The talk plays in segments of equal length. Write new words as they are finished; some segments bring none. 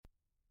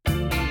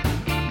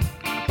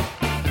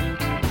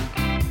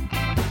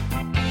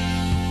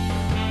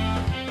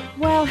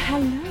Well,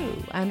 hello,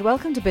 and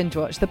welcome to Binge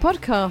Watch, the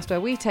podcast where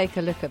we take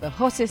a look at the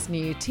hottest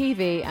new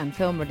TV and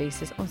film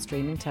releases on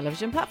streaming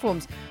television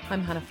platforms.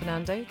 I'm Hannah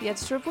Fernando, the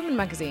editor of Woman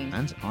magazine.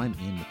 And I'm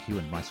Ian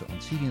McEwan, writer on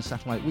TV and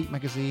Satellite Week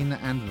magazine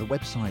and the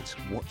website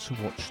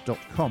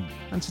whattowatch.com.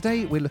 And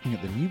today we're looking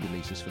at the new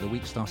releases for the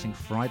week starting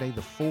Friday the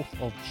 4th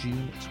of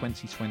June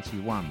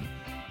 2021,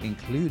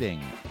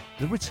 including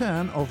the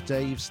return of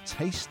Dave's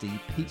tasty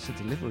pizza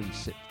delivery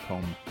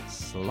sitcom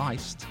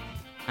Sliced,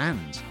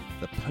 and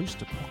the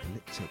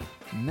post-apocalyptic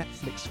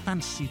Netflix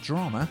fantasy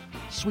drama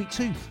Sweet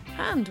Tooth.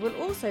 And we'll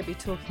also be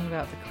talking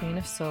about the Queen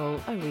of Soul,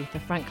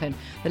 Aretha Franklin,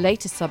 the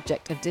latest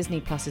subject of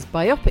Disney Plus's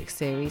biopic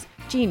series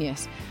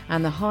Genius,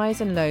 and the highs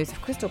and lows of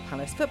Crystal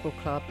Palace Football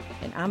Club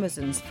in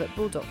Amazon's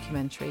football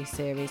documentary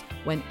series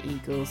When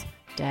Eagles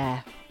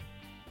Dare.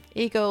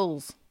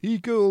 Eagles!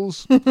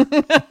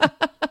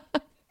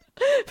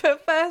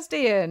 But first,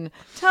 Ian,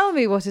 tell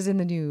me what is in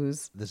the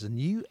news. There's a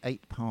new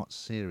 8-part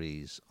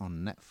series on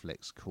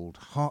Netflix called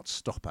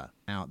Heartstopper.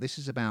 Now, this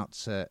is about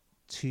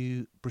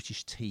two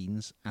British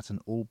teens at an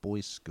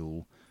all-boys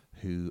school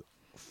who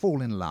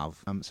fall in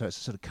love. So it's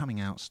a sort of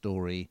coming-out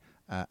story,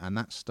 and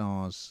that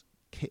stars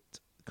Kit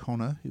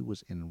Connor, who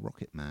was in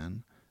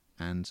Rocketman,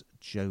 and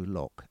Joe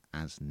Locke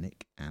as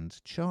Nick and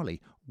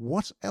Charlie.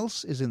 What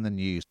else is in the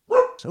news?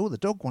 So the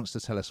dog wants to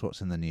tell us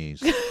what's in the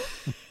news.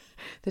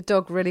 The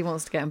dog really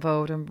wants to get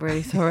involved. I'm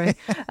really sorry.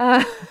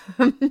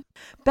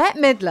 Bette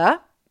Midler,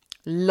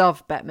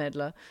 love Bette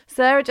Midler.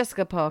 Sarah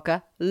Jessica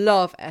Parker,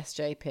 love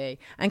SJP.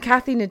 And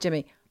Kathy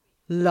Najimy,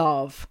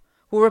 love,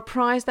 will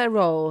reprise their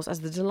roles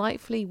as the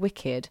delightfully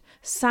wicked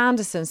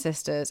Sanderson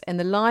sisters in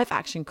the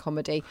live-action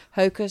comedy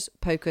Hocus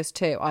Pocus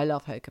 2. I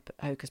love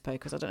Hocus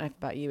Pocus. I don't know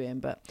about you,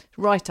 Ian, but it's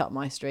right up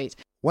my street.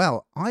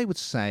 Well, I would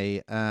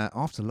say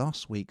after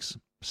last week's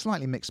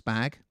slightly mixed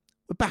bag,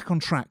 we're back on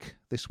track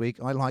this week.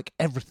 I like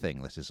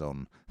everything that is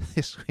on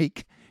this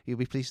week. You'll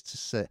be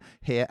pleased to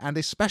hear. And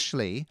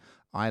especially,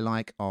 I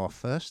like our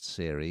first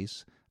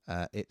series.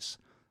 It's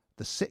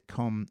the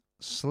sitcom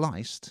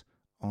Sliced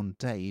on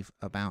Dave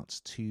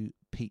about two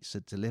pizza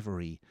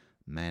delivery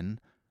men.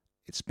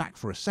 It's back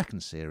for a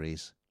second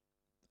series.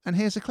 And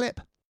here's a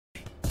clip.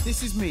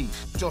 This is me,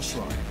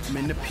 Joshua. I'm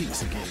in the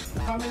pizza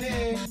game. Coming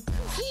in.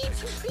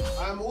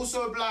 I'm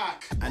also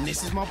black. And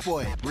this is my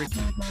boy, Ricky.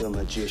 The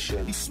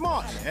magician. He's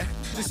smart, yeah?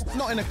 Just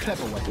not in a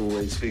clever way.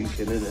 Always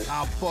thinking, innit?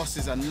 Our boss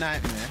is a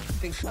nightmare.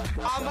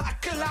 I'm a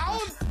clown.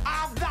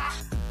 I'm that.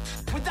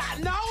 With that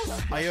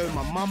nose. I owe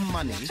my mum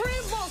money. 3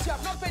 months you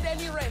have not paid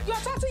any rent. You're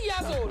 30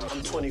 years old.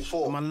 I'm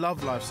 24. My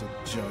love life's a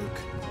joke.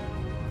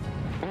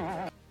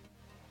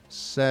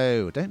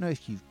 So, don't know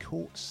if you've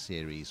caught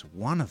series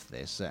 1 of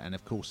this, and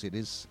of course it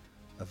is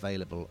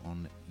available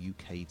on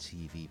UK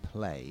TV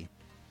Play.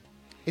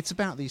 It's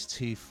about these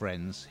two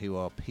friends who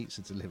are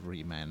pizza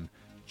delivery men.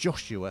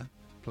 Joshua,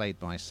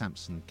 played by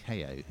Samson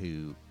Kayo,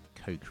 who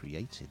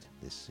co-created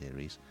this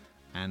series,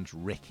 and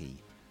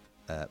Ricky,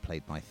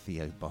 played by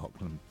Theo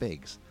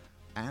Barkland-Biggs.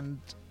 And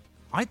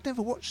I'd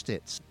never watched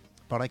it,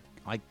 but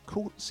I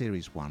caught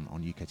series 1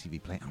 on UK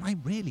TV Play, and I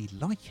really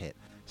like it.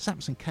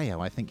 Samson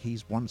Kayo, I think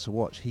he's one to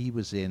watch. He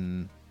was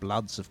in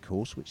Bloods, of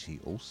course, which he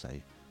also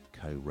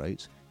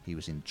co-wrote. He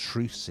was in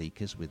Truth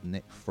Seekers with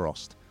Nick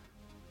Frost.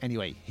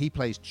 Anyway, he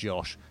plays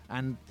Josh,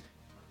 and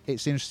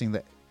it's interesting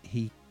that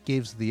he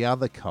gives the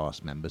other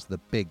cast members the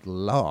big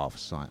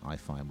laughs, I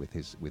find, with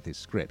his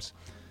scripts.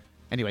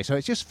 Anyway, so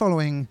it's just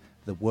following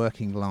the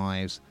working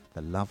lives,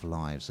 the love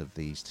lives of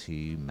these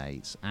two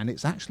mates, and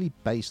it's actually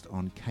based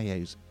on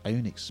Kayo's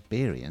own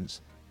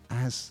experience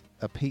as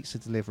a pizza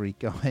delivery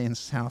guy in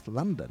South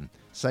London.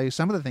 So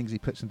some of the things he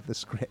puts into the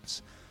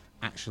scripts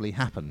actually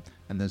happen.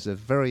 And there's a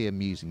very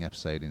amusing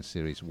episode in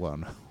series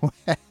 1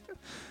 where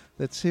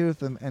the two of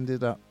them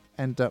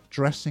end up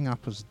dressing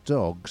up as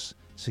dogs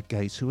to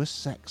go to a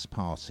sex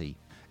party.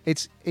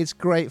 It's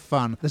great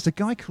fun. There's a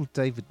guy called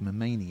David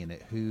Mamaney in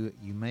it who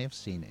you may have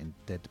seen in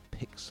Dead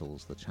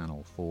Pixels, the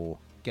Channel 4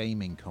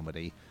 gaming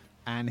comedy,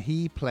 and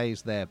he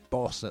plays their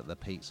boss at the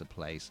pizza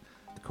place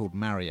called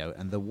Mario,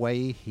 and the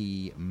way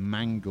he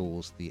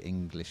mangles the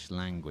English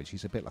language,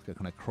 he's a bit like a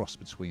kind of cross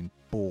between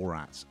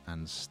Borat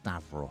and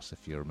Stavros,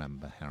 if you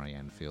remember Harry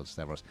Enfield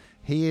Stavros.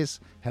 He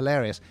is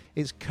hilarious.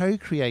 It's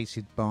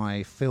co-created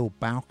by Phil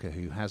Bowker,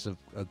 who has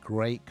a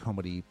great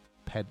comedy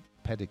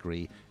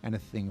pedigree,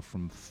 anything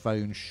from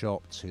Phone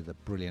Shop to the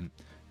brilliant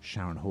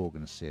Sharon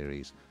Horgan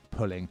series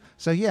Pulling.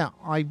 So yeah,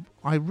 I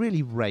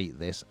really rate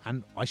this,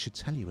 and I should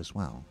tell you as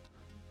well,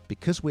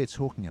 because we're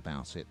talking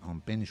about it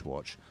on Binge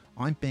Watch,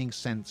 I'm being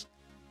sent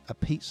a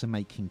pizza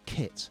making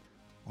kit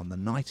on the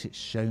night it's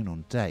shown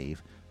on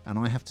Dave, and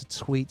I have to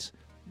tweet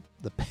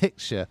the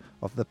picture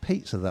of the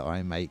pizza that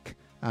I make.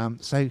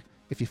 So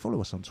if you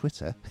follow us on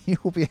Twitter, you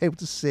will be able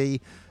to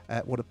see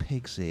what a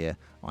pig's ear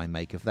I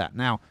make of that.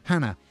 Now,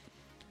 Hannah,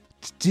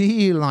 do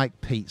you like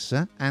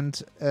pizza,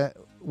 and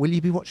will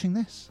you be watching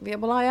this? Yeah,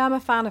 well, I am a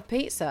fan of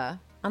pizza.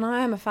 and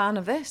I am a fan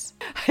of this.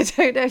 I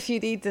don't know if you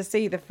need to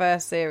see the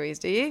first series,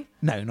 do you?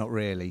 No, not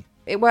really.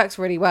 It works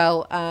really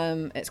well.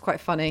 It's quite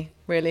funny,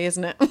 really,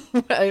 isn't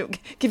it?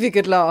 Give you a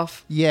good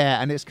laugh.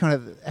 Yeah, and it's kind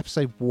of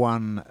episode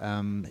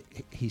 1.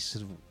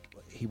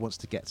 He wants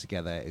to get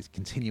together. It's a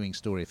continuing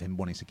story of him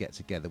wanting to get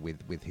together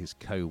with his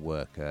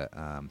co-worker.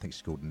 I think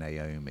she's called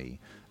Naomi.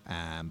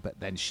 But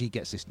then she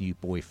gets this new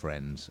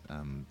boyfriend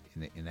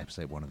in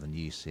episode 1 of the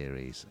new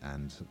series,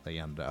 and they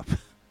end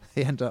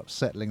up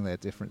settling their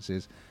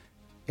differences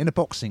in a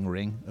boxing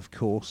ring, of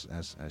course,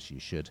 as you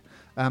should.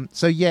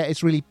 So yeah,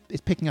 it's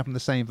picking up in the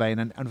same vein,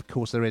 and of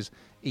course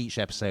each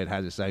episode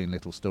has its own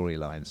little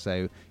storyline.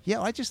 So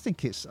yeah, I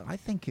think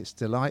it's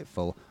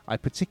delightful. I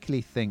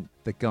particularly think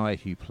the guy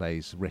who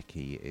plays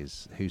Ricky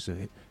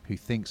who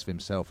thinks of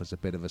himself as a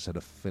bit of a sort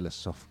of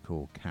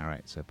philosophical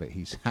character, but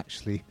he's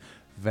actually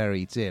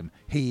very dim.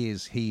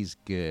 He's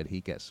good.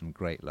 He gets some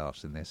great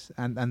laughs in this,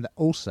 and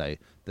also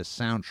the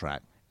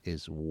soundtrack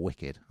is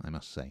wicked, I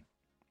must say.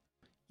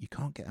 You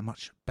can't get a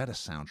much better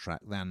soundtrack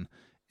than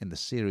in the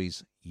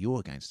series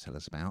you're going to tell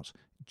us about,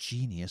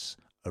 Genius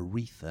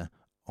Aretha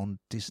on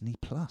Disney+.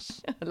 I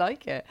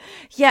like it.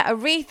 Yeah,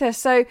 Aretha.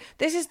 So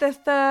this is the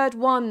third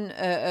one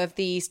of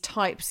these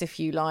types, if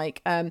you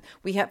like.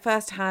 We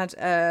first had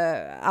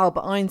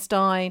Albert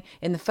Einstein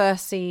in the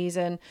first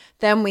season.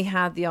 Then we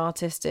had the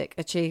artistic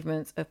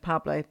achievements of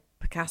Pablo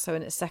Picasso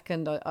in its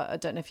second. I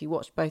don't know if you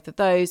watched both of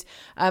those.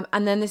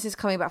 And then this is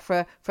coming back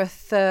for a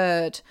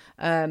third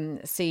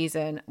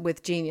season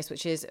with Genius,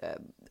 which is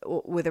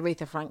with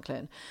Aretha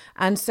Franklin.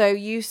 And so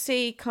you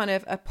see kind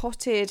of a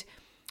potted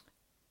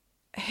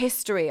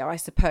history, I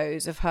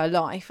suppose, of her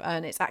life,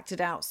 and it's acted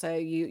out. So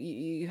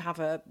you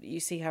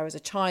see her as a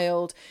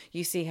child,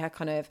 you see her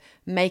kind of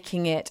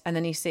making it, and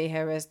then you see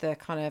her as the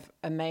kind of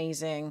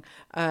amazing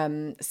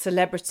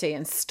celebrity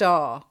and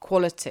star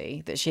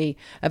quality that she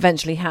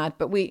eventually had.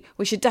 But we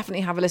should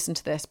definitely have a listen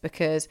to this,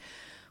 because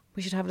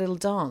we should have a little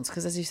dance,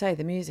 because as you say,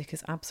 the music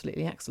is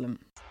absolutely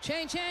excellent.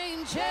 Change,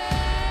 change,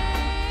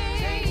 change,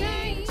 change,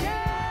 change.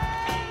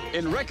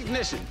 In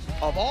recognition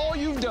of all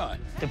you've done,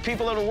 the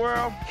people of the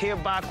world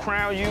hereby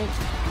crown you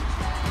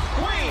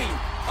Queen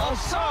of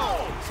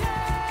Soul.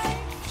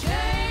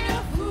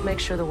 Make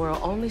sure the world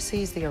only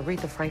sees the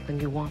Aretha Franklin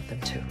you want them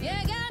to.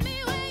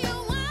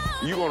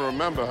 You're going to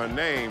remember her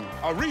name,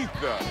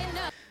 Aretha.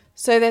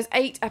 So there's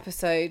 8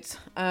 episodes,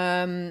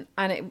 and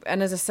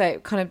as I say,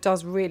 it kind of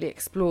does really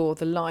explore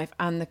the life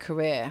and the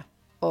career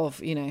of,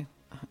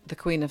 the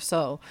Queen of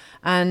Soul.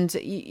 And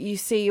you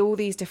see all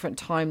these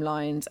different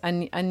timelines,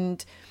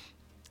 and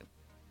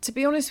to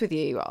be honest with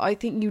you, I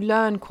think you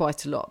learn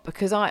quite a lot,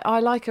 because I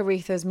like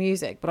Aretha's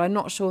music, but I'm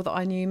not sure that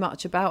I knew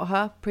much about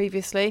her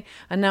previously,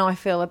 and now I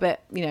feel a bit,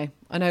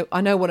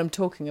 I know what I'm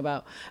talking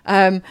about.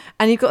 And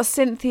you've got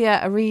Cynthia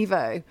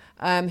Erivo,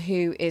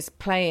 who is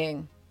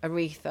playing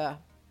Aretha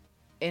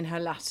in her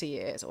latter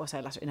years, or I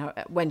say latter,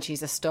 when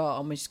she's a star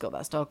and when she's got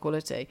that star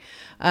quality.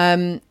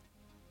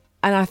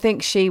 And I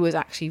think she was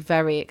actually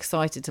very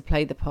excited to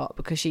play the part,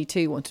 because she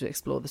too wanted to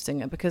explore the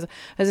singer. Because,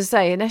 as I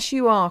say, unless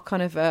you are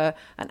kind of an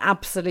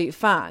absolute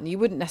fan, you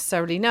wouldn't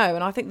necessarily know.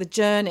 And I think the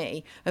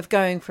journey of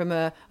going from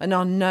an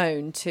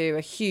unknown to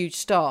a huge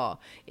star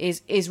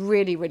is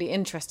really, really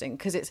interesting,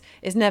 because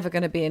it's never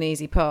going to be an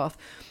easy path.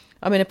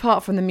 I mean,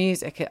 apart from the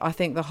music, I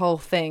think the whole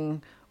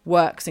thing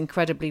works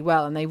incredibly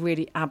well, and they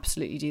really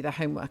absolutely do their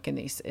homework in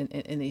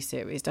these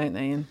series, don't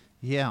they, Ian?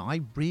 Yeah,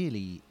 I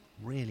really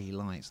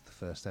liked the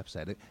first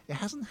episode. It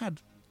hasn't had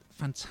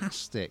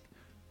fantastic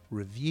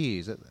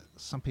reviews.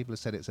 Some people have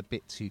said it's a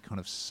bit too kind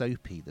of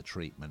soapy, the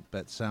treatment.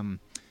 But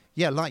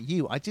yeah, like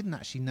you, I didn't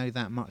actually know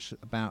that much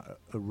about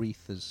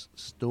Aretha's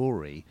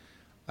story,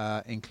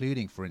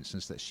 including, for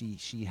instance, that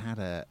she had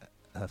her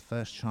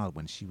first child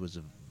when she was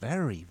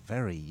very,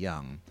 very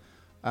young.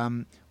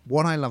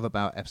 What I love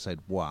about episode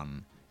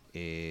 1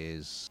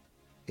 is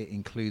it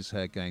includes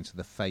her going to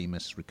the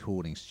famous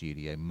recording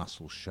studio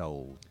Muscle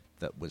Shoals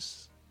that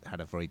had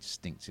a very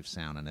distinctive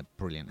sound and a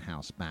brilliant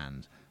house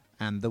band,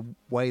 and the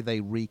way they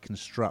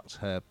reconstruct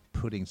her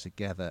putting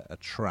together a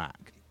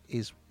track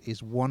is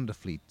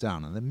wonderfully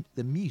done, and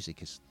the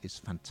music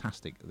is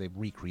fantastic. They've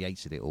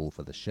recreated it all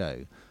for the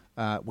show.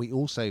 We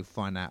also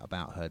find out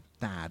about her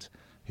dad,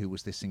 who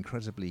was this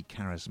incredibly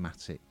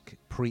charismatic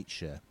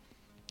preacher,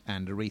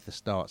 and Aretha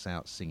starts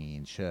out singing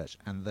in church,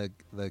 and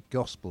the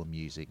gospel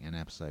music in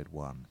episode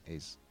 1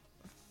 is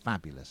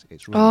fabulous.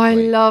 It's really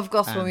great. I love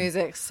gospel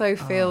music. So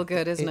feel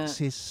good, isn't it? It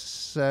is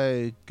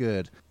so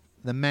good.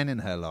 The men in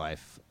her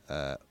life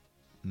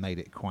made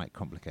it quite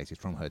complicated,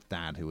 from her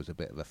dad, who was a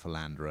bit of a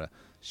philanderer.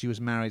 She was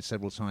married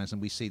several times,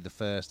 and we see the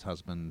first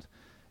husband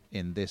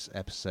in this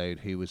episode,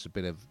 who was a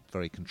bit of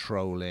very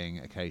controlling,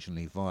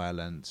 occasionally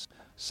violent.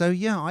 So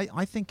yeah,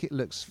 I think it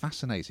looks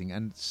fascinating,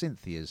 and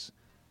Cynthia's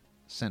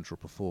central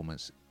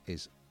performance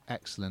is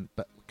excellent,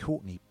 but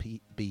Courtney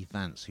B.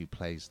 Vance, who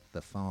plays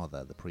the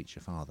preacher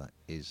father,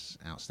 is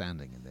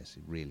outstanding in this.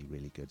 Really,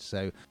 really good.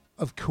 So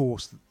of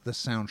course, the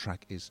soundtrack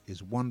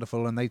is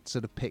wonderful, and they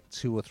sort of pick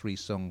 2 or 3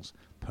 songs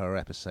per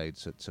episode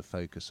to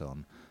focus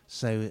on.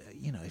 So,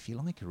 if you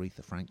like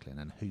Aretha Franklin,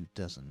 and who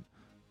doesn't,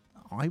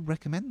 I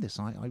recommend this.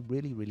 I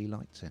really, really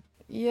liked it.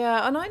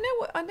 Yeah, and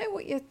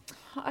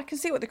I can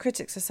see what the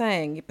critics are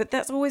saying, but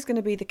that's always going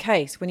to be the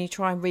case when you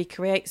try and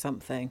recreate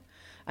something.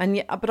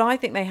 But I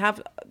think they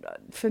have,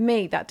 for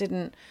me, that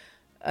didn't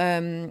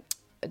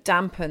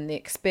dampen the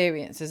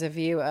experience as a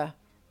viewer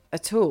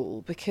at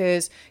all,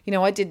 because,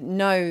 I didn't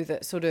know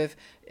that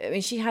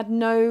she had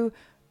no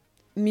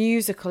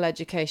musical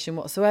education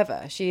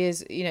whatsoever. She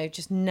is,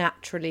 just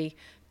naturally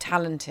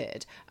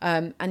talented,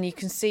 and you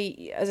can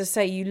see, as I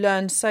say, you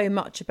learn so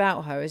much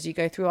about her as you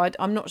go through.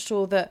 I'm not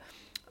sure that,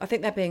 I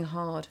think they're being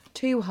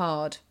too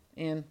hard,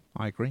 Ian.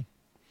 I agree.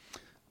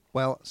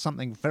 Well,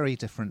 something very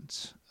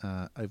different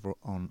over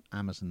on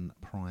Amazon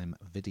Prime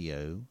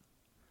Video.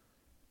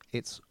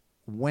 It's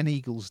When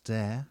Eagles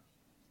Dare,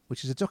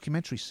 which is a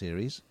documentary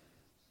series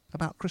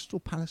about Crystal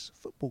Palace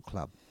Football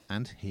Club,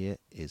 and here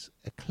is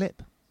a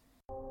clip.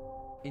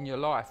 In your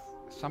life,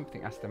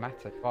 something has to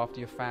matter. After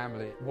your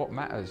family, what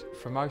matters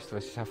for most of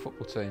us is our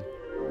football team.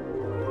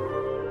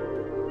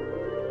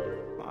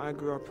 I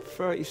grew up a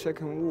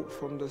 30-second walk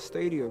from the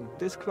stadium.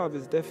 This club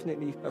is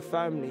definitely a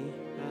family,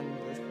 and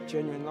there's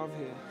genuine love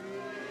here.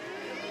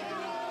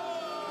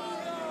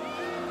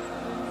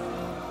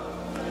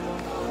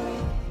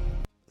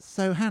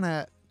 So,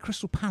 Hannah,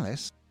 Crystal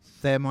Palace,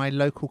 they're my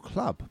local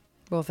club.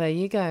 Well, there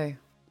you go. A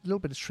little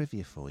bit of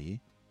trivia for you.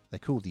 They're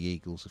called the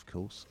Eagles, of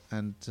course,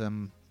 and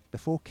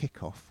before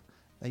kick-off,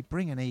 they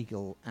bring an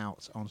eagle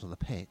out onto the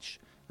pitch,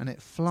 and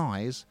it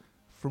flies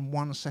from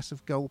one set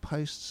of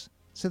goalposts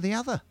to the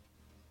other.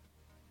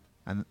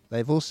 And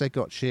they've also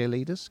got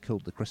cheerleaders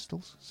called the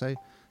Crystals. So,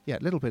 yeah,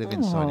 a little bit of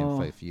inside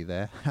info for you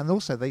there. And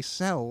also they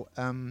sell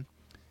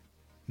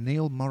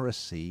Neil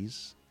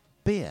Morrissey's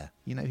beer.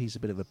 He's a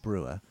bit of a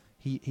brewer.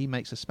 He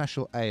makes a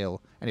special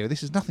ale. Anyway,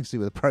 this has nothing to do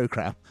with the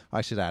programme,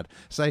 I should add.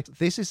 So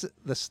this is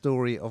the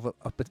story of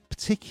a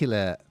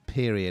particular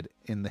period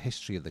in the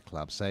history of the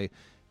club. So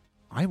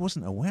I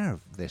wasn't aware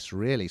of this,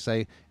 really.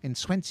 So in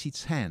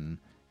 2010,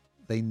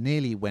 they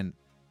nearly went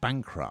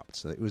bankrupt.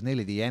 So it was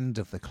nearly the end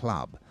of the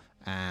club.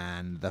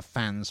 And the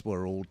fans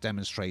were all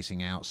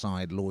demonstrating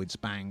outside Lloyd's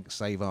Bank,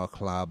 Save Our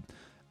Club.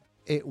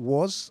 It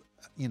was,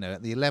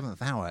 at the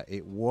 11th hour,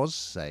 it was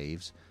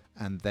saved.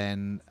 And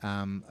then,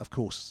 of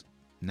course,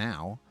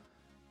 now,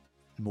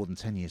 more than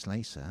 10 years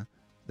later,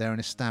 they're an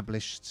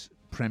established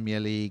Premier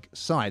League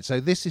side. So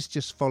this is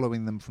just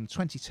following them from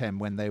 2010,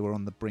 when they were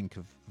on the brink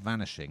of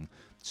vanishing,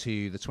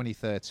 to the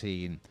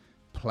 2013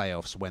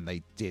 playoffs, when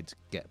they did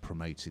get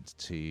promoted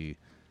to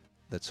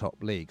the top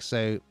league.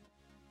 So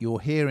you're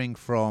hearing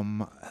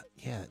from,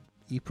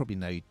 you probably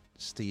know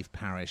Steve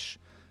Parish,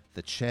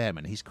 the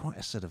chairman. He's quite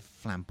a sort of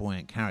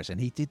flamboyant character,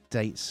 and he did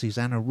date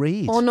Susanna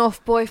Reid.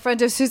 On-off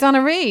boyfriend of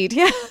Susanna Reid,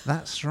 yeah.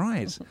 That's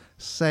right.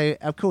 So,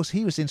 of course,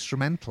 he was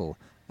instrumental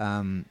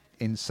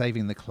in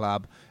saving the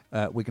club.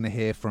 We're going to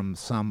hear from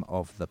some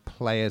of the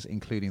players,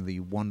 including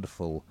the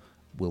wonderful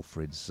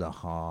Wilfried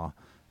Zaha,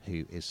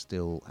 who is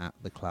still at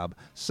the club.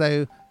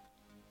 So,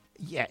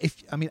 yeah,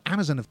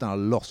 Amazon have done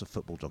a lot of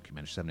football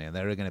documentaries, haven't they? And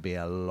there are going to be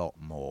a lot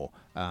more.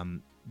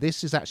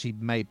 This is actually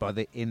made by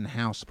the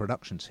in-house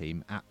production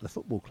team at the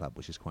football club,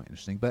 which is quite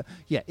interesting. But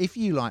yeah, if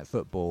you like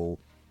football,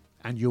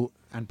 and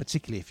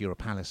particularly if you're a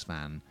Palace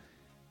fan,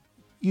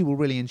 you will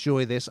really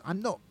enjoy this.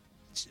 I'm not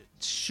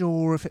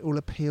sure if it will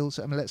appeal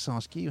to... let's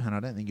ask you, Hannah. I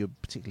don't think you're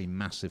a particularly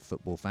massive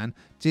football fan.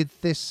 Did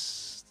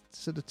this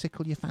sort of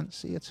tickle your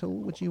fancy at all?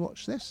 Would you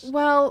watch this?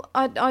 Well,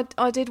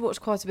 I did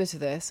watch quite a bit of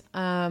this,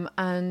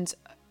 and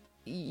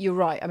you're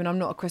right. I'm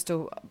not a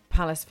Crystal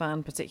Palace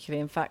fan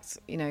particularly. In fact,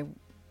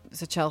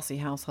 it's a Chelsea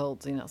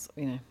household.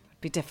 It'd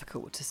be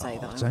difficult to say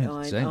that.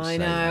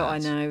 I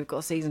know. We've got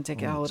a season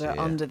ticket holder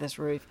under this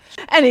roof.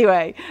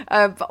 Anyway,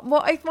 but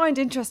what I find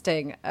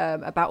interesting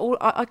about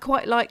I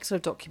quite like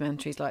sort of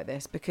documentaries like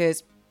this,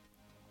 because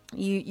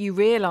you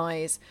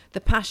realise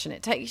the passion.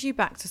 It takes you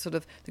back to sort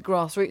of the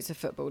grassroots of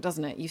football,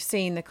 doesn't it? You've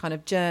seen the kind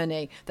of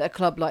journey that a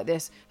club like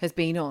this has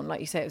been on. Like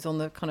you say, it was on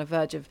the kind of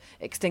verge of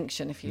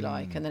extinction, if you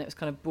like, and then it was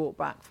kind of brought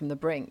back from the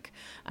brink.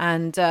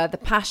 And the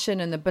passion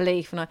and the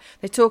belief, and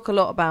they talk a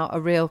lot about a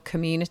real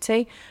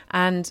community.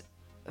 And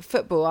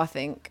football, I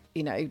think,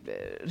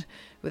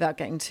 without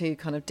getting too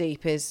kind of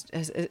deep, has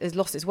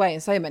lost its way in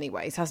so many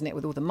ways, hasn't it,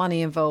 with all the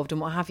money involved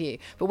and what have you.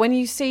 But when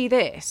you see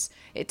this,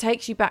 it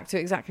takes you back to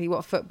exactly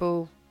what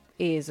football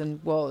is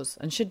and was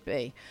and should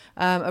be,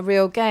 a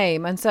real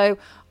game. And so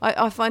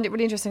I find it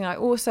really interesting. I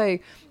also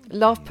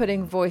love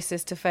putting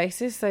voices to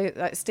faces. So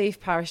like Steve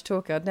Parish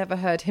talking, I'd never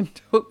heard him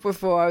talk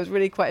before. I was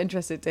really quite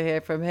interested to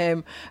hear from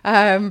him.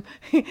 I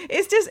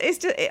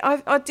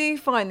do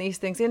find these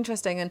things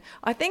interesting, and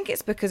I think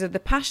it's because of the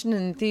passion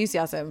and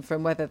enthusiasm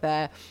from whether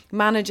they're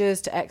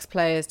managers to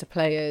ex-players to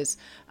players.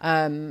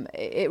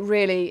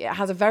 It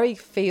has a very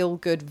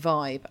feel-good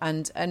vibe,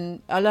 and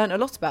I learned a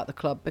lot about the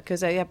club because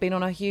they have been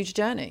on a huge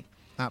journey.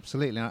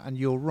 Absolutely, and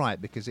you're right,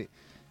 because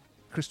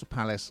Crystal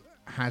Palace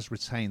has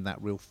retained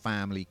that real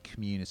family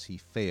community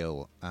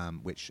feel,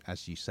 which,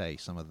 as you say,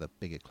 some of the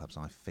bigger clubs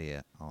I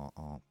fear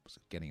are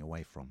getting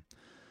away from.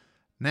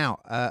 Now,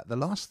 the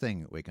last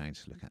thing we're going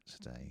to look at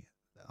today,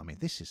 I mean,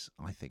 this is,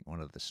 I think,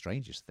 one of the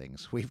strangest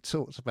things we've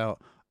talked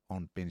about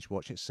on Binge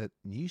Watch. It's a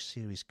new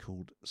series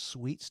called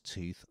Sweet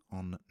Tooth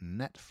on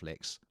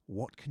Netflix.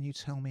 What can you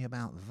tell me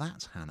about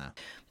that, Hannah?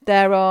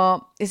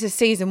 This is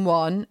season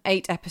 1,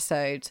 8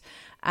 episodes,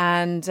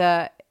 and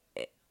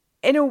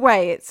in a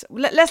way,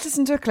 let's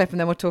listen to a clip and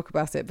then we'll talk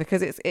about it,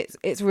 because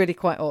it's really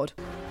quite odd.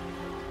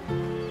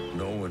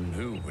 No one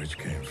knew which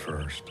came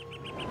first.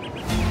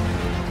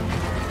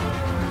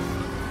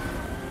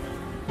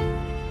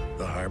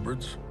 The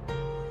hybrids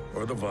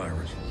or the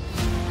virus?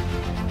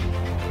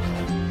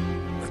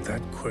 But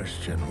that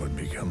question would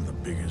become the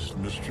biggest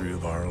mystery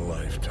of our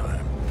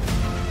lifetime.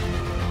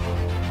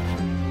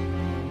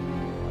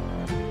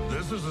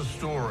 This is a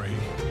story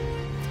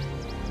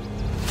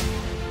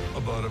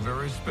about a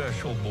very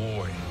special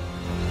boy.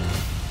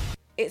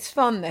 It's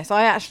fun, this.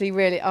 I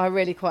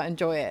really quite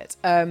enjoy it.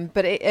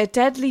 But a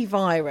deadly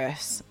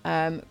virus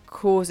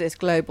causes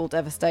global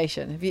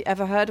devastation. Have you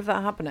ever heard of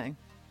that happening?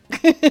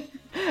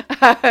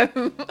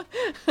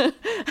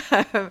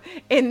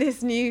 In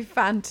this new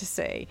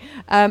fantasy,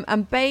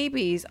 and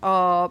babies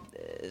are,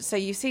 so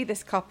you see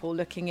this couple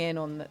looking in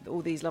on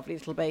all these lovely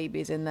little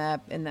babies in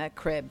their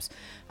cribs,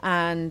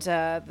 and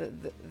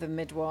the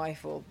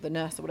midwife or the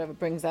nurse or whatever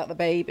brings out the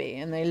baby,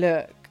 and they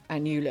look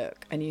and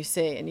you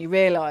see and you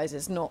realise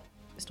it's not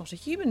a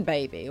human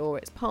baby, or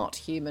it's part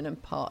human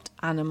and part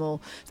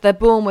animal. So they're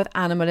born with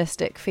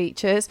animalistic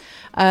features,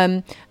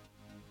 and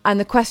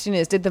the question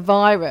is, did the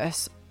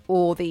virus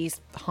or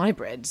these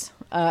hybrids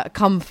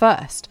come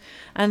first?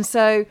 And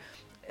so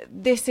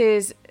this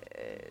is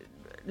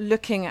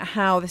looking at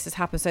how this has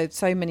happened.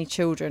 So many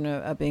children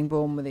are being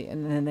born with it,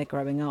 and then they're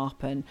growing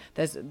up, and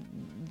there's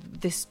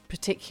this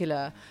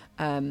particular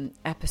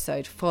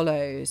episode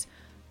follows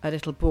a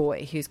little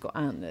boy who's got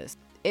antlers.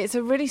 It's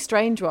a really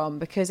strange one,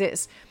 because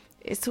it's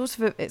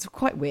it's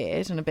quite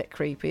weird and a bit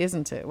creepy,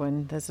 isn't it,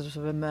 when there's sort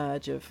of a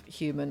merge of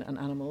human and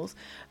animals,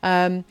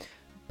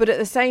 but at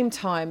the same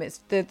time it's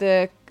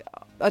the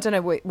I don't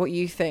know what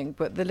you think,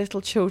 but the little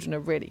children are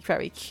really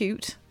very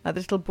cute. The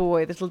little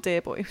boy, the little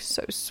deer boy, was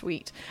so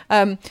sweet.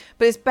 But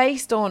it's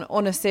based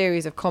on a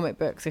series of comic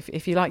books.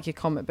 If you like your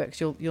comic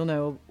books, you'll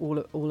know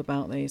all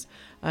about these.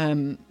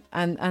 And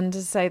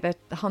to say that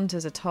the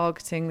hunters are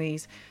targeting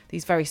these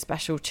very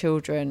special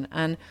children.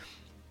 And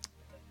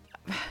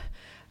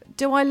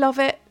do I love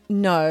it?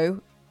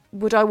 No.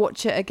 Would I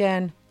watch it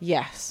again?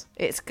 Yes.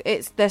 It's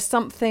there's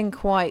something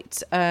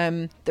quite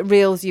that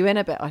reels you in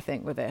a bit, I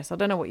think, with this. I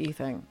don't know what you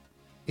think.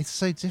 It's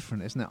so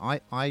different, isn't it?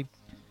 I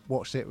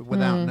watched it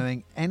without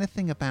knowing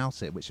anything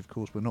about it, which of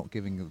course we're not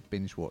giving the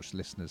Binge Watch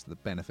listeners the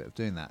benefit of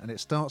doing that. And it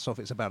starts off,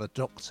 it's about a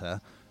doctor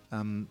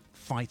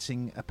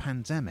fighting a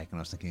pandemic, and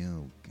I was thinking,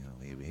 oh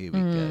God, here we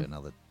go,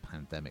 another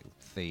pandemic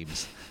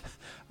themes.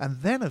 And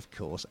then of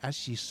course,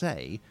 as you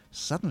say,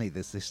 suddenly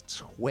there's this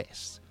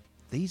twist.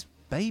 These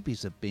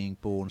babies are being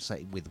born,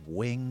 say, with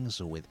wings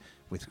or with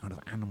kind of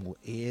animal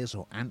ears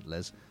or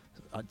antlers.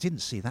 I didn't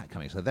see that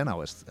coming, so then I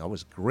was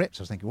gripped.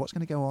 I was thinking, what's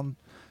going to go on?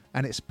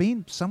 And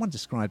someone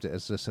described it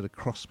as a sort of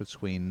cross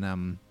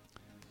between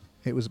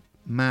it was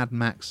Mad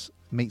Max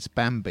meets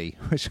Bambi,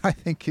 which I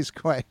think is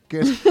quite a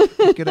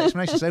good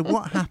explanation. So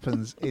what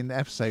happens in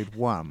episode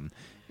 1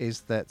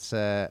 is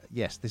that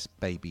yes, this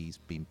baby's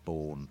been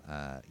born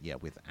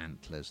with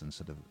antlers and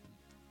sort of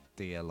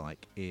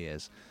deer-like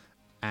ears,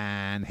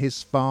 and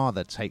his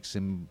father takes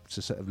him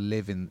to sort of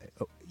live in,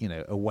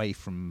 away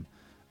from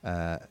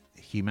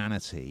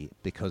humanity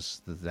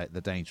because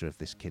the danger of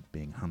this kid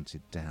being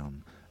hunted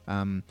down.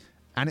 And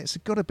it's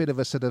got a bit of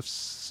a sort of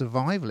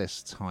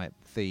survivalist type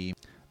theme,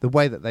 the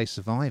way that they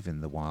survive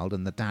in the wild,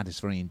 and the dad is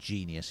very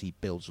ingenious. He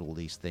builds all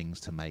these things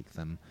to make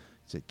them,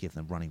 to give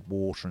them running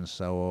water and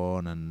so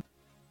on. And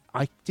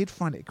I did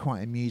find it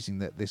quite amusing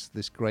that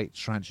this great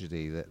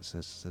tragedy that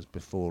has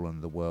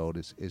befallen the world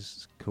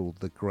is called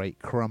the Great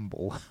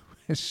Crumble,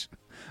 which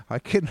I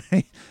couldn't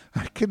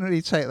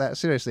really take that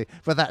seriously,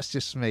 but that's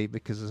just me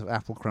because of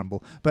apple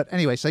crumble. But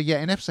anyway, so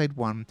yeah, in episode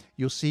 1,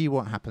 you'll see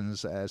what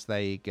happens as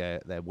they go.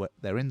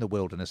 They're in the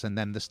wilderness, and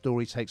then the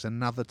story takes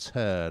another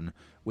turn,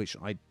 which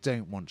I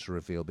don't want to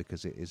reveal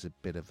because it is a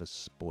bit of a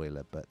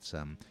spoiler. But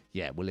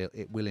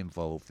it will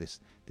involve this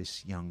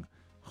young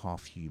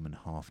half human,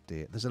 half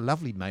deer. There's a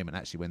lovely moment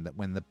actually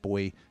when the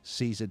boy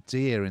sees a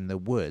deer in the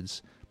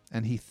woods,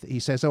 and he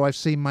says, "Oh, I've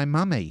seen my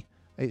mummy."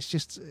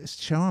 It's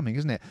charming,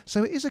 isn't it?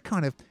 So it is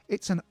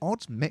it's an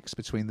odd mix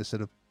between the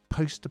sort of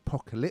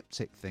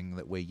post-apocalyptic thing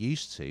that we're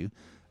used to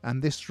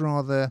and this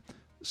rather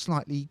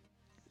slightly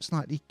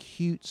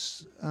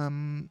cute,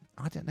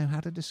 I don't know how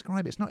to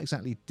describe it. It's not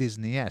exactly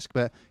Disney-esque,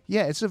 but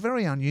yeah, it's a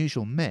very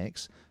unusual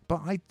mix, but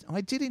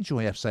I did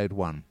enjoy episode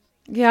 1.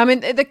 Yeah, I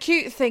mean, the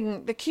cute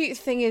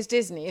thing is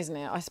Disney, isn't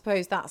it? I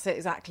suppose that's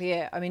exactly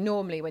it. I mean,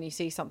 normally when you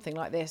see something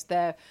like this,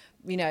 they're,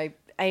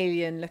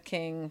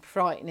 alien-looking,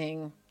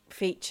 frightening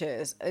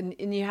features, and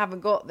you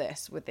haven't got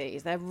this with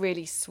these. They're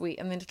really sweet,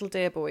 and the little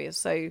dear boy is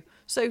so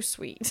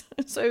sweet,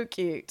 so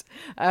cute.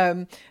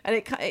 And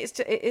it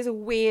is a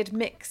weird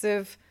mix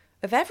of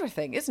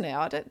everything, isn't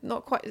it?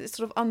 Not quite. It's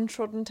sort of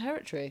untrodden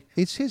territory.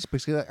 It is,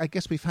 because I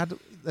guess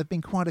there've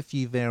been quite a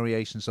few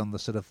variations on the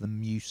sort of the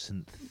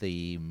mutant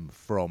theme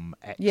from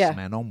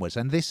X-Men onwards,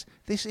 and this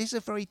is a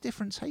very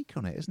different take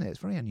on it, isn't it? It's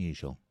very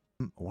unusual.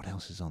 What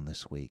else is on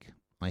this week?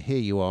 I hear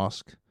you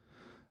ask.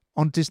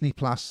 On Disney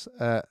Plus,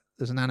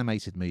 there's an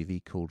animated movie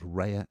called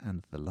Raya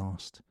and the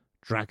Last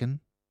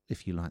Dragon,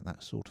 if you like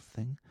that sort of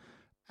thing.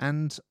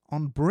 And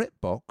on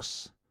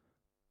BritBox,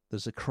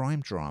 there's a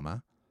crime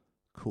drama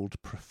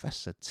called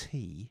Professor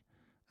T,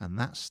 and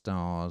that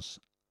stars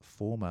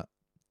former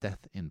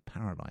Death in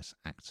Paradise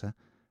actor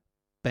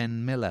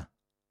Ben Miller,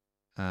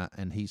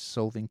 and he's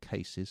solving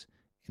cases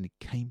in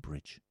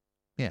Cambridge.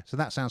 Yeah, so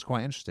that sounds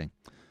quite interesting.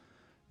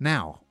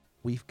 Now,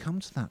 we've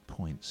come to that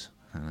point,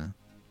 Hannah.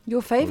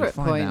 Your favourite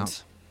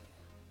point.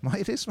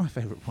 It is my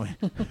favourite point.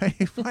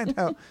 You find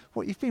out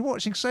what you've been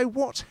watching. So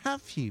what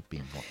have you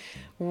been watching?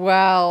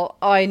 Well,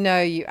 I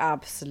know you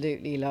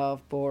absolutely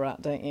love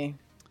Borat, don't you?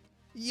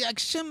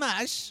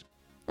 Yakshimash.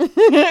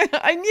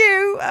 I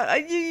knew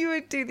you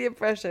would do the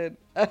impression.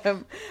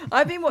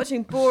 I've been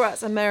watching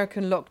Borat's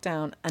American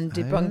Lockdown and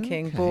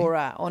Debunking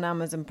Borat on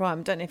Amazon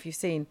Prime. Don't know if you've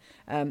seen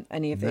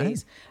any of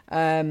these.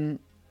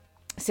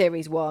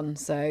 Series 1,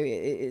 so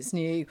it's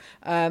new.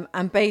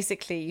 And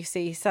basically you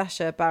see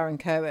Sacha Baron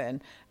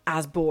Cohen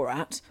as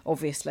Borat,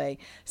 obviously,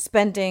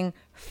 spending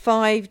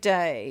 5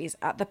 days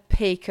at the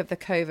peak of the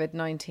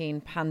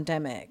COVID-19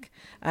 pandemic,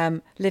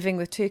 living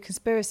with 2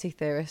 conspiracy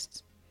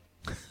theorists.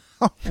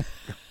 Oh,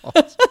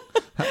 God.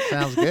 That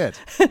sounds good.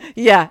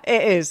 Yeah,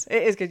 it is.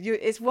 It is good.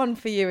 It's one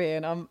for you,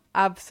 Ian. I'm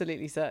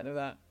absolutely certain of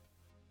that.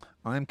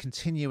 I'm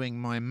continuing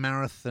my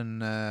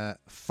marathon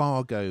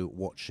Fargo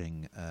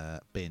watching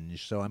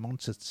binge. So I'm on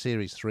to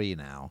Series 3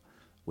 now,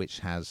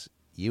 which has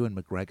Ewan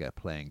McGregor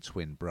playing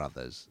twin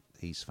brothers.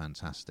 He's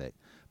fantastic.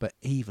 But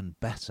even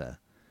better,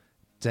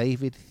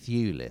 David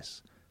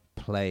Thewlis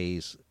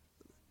plays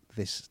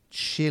this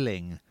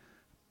chilling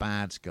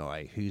bad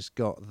guy who's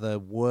got the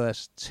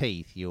worst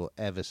teeth you'll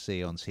ever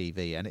see on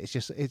TV, and it's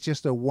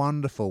just a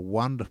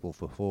wonderful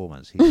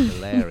performance. He's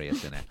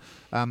hilarious in it.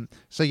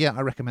 So yeah,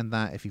 I recommend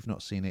that. If you've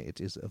not seen it,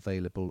 it is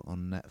available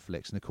on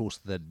Netflix, and of course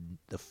the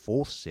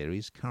 4th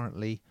series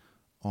currently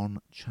on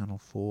Channel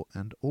 4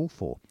 and All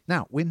 4.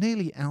 Now, we're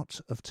nearly out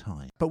of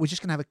time, but we're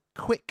just going to have a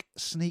quick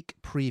sneak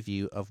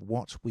preview of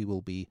what we will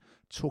be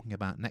talking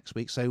about next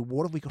week. So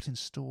what have we got in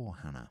store,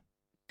 Hannah?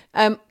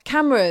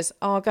 Cameras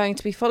are going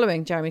to be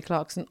following Jeremy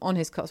Clarkson on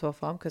his Cotswold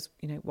farm, because,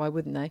 why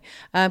wouldn't they?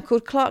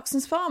 Called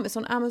Clarkson's Farm. It's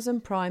on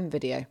Amazon Prime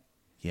Video.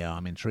 Yeah,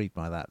 I'm intrigued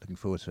by that. Looking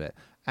forward to it.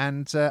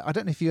 And I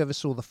don't know if you ever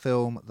saw the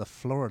film The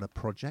Florida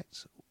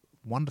Project.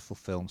 Wonderful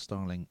film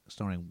starring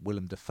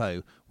Willem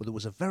Dafoe. Well, there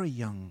was a very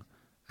young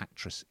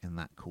actress in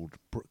that called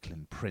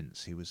Brooklyn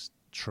Prince, who was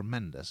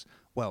tremendous.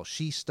 Well,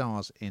 she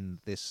stars in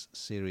this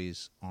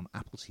series on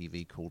Apple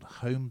TV called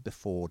Home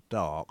Before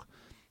Dark.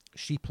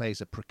 She plays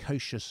a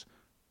precocious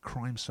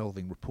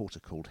crime-solving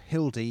reporter called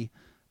Hildy.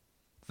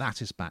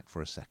 That is back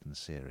for a 2nd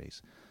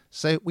series.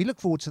 So we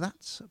look forward to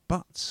that,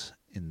 but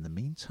in the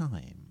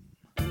meantime,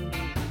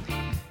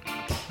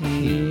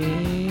 keep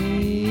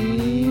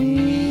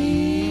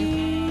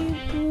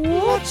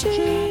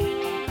watching.